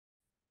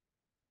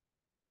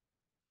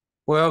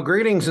Well,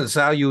 greetings and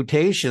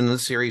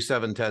salutations, Series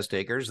 7 test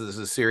takers. This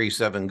is Series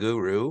 7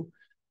 Guru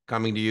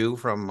coming to you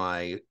from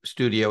my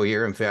studio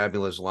here in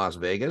fabulous Las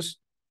Vegas.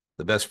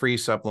 The best free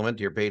supplement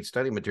to your paid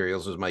study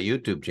materials is my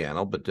YouTube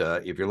channel, but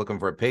if you're looking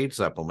for a paid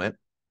supplement,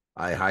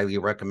 I highly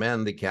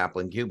recommend the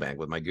Kaplan QBank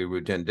with my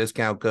Guru 10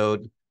 discount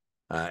code.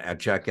 At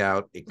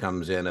checkout, it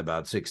comes in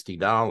about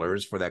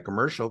 $60 for that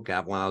commercial.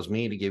 Kaplan allows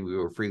me to give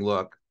you a free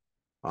look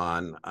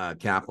on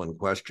Kaplan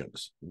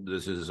questions.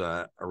 This is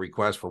a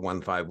request for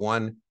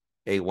 151-8102.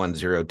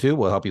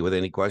 We'll help you with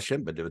any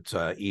question, but it's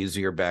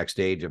easier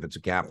backstage if it's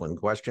a Kaplan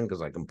question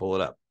because I can pull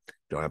it up.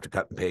 Don't have to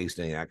cut and paste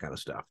any of that kind of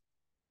stuff.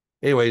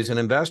 Anyways, an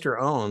investor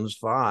owns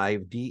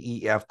 5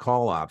 DEF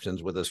call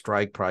options with a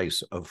strike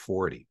price of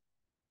 40.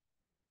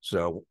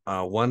 So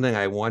one thing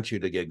I want you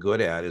to get good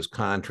at is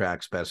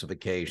contract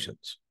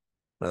specifications.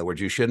 In other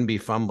words, you shouldn't be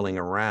fumbling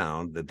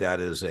around that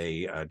is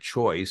a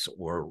choice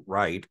or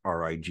right,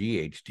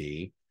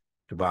 RIGHT,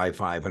 to buy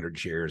 500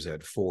 shares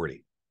at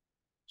 40.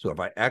 So if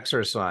I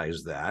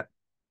exercise that,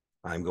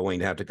 I'm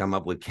going to have to come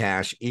up with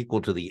cash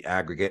equal to the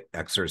aggregate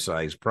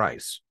exercise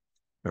price.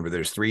 Remember,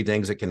 there's 3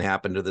 things that can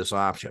happen to this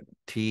option.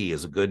 T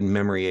is a good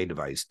memory aid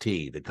device.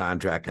 T, the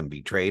contract can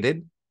be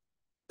traded,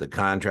 the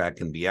contract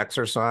can be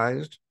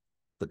exercised,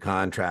 the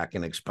contract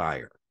can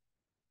expire.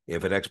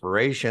 If at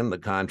expiration, the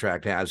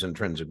contract has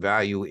intrinsic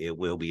value, it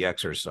will be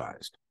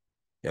exercised.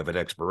 If at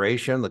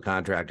expiration, the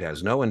contract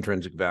has no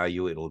intrinsic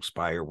value, it'll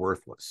expire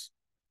worthless.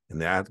 In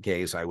that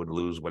case, I would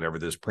lose whatever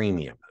this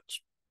premium is.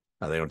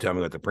 Now, they don't tell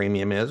me what the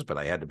premium is, but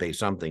I had to pay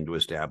something to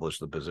establish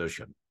the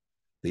position.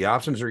 The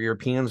options are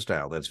European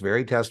style. That's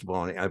very testable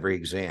on every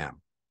exam.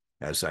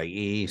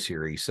 SIE,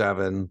 Series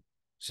 7,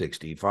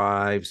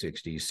 65,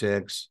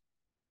 66.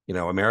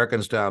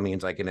 American style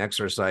means I can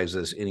exercise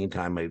this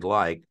anytime I'd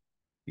like.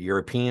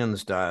 European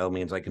style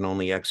means I can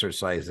only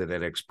exercise it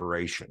at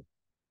expiration.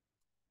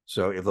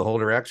 So if the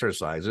holder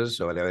exercises,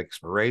 so at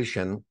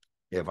expiration,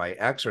 if I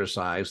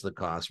exercise, the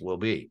cost will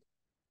be.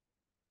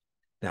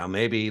 Now,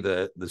 maybe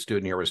the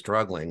student here was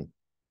struggling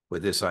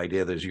with this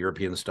idea that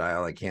European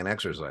style, I can't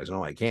exercise.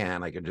 No, I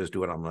can. I can just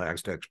do it on the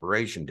next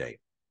expiration date.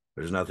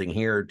 There's nothing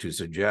here to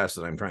suggest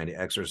that I'm trying to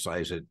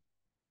exercise it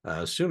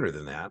sooner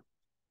than that.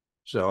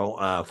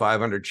 So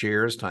 500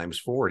 shares times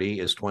 40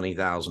 is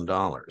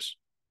 $20,000.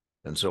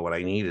 And so what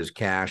I need is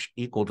cash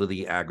equal to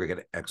the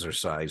aggregate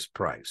exercise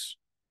price.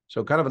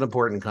 So kind of an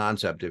important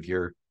concept. If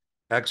you're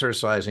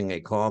exercising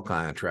a call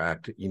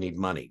contract, you need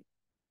money.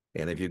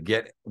 And if you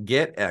get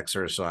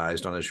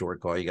exercised on a short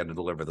call, you got to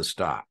deliver the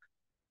stock.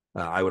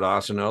 I would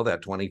also know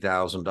that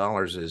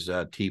 $20,000 is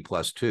T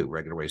plus 2,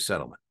 regular way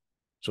settlement.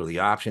 So the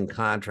option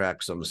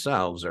contracts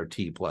themselves are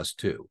T plus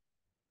 2.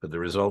 But the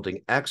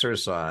resulting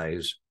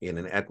exercise in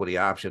an equity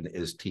option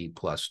is T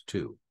plus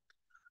 2.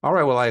 All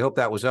right, well, I hope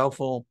that was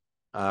helpful.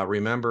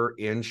 Remember,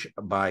 inch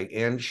by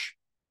inch,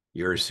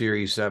 your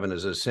Series 7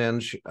 is a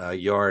cinch,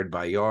 yard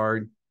by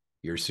yard.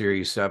 Your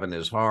Series 7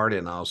 is hard,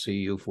 and I'll see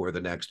you for the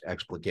next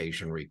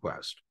explication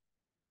request.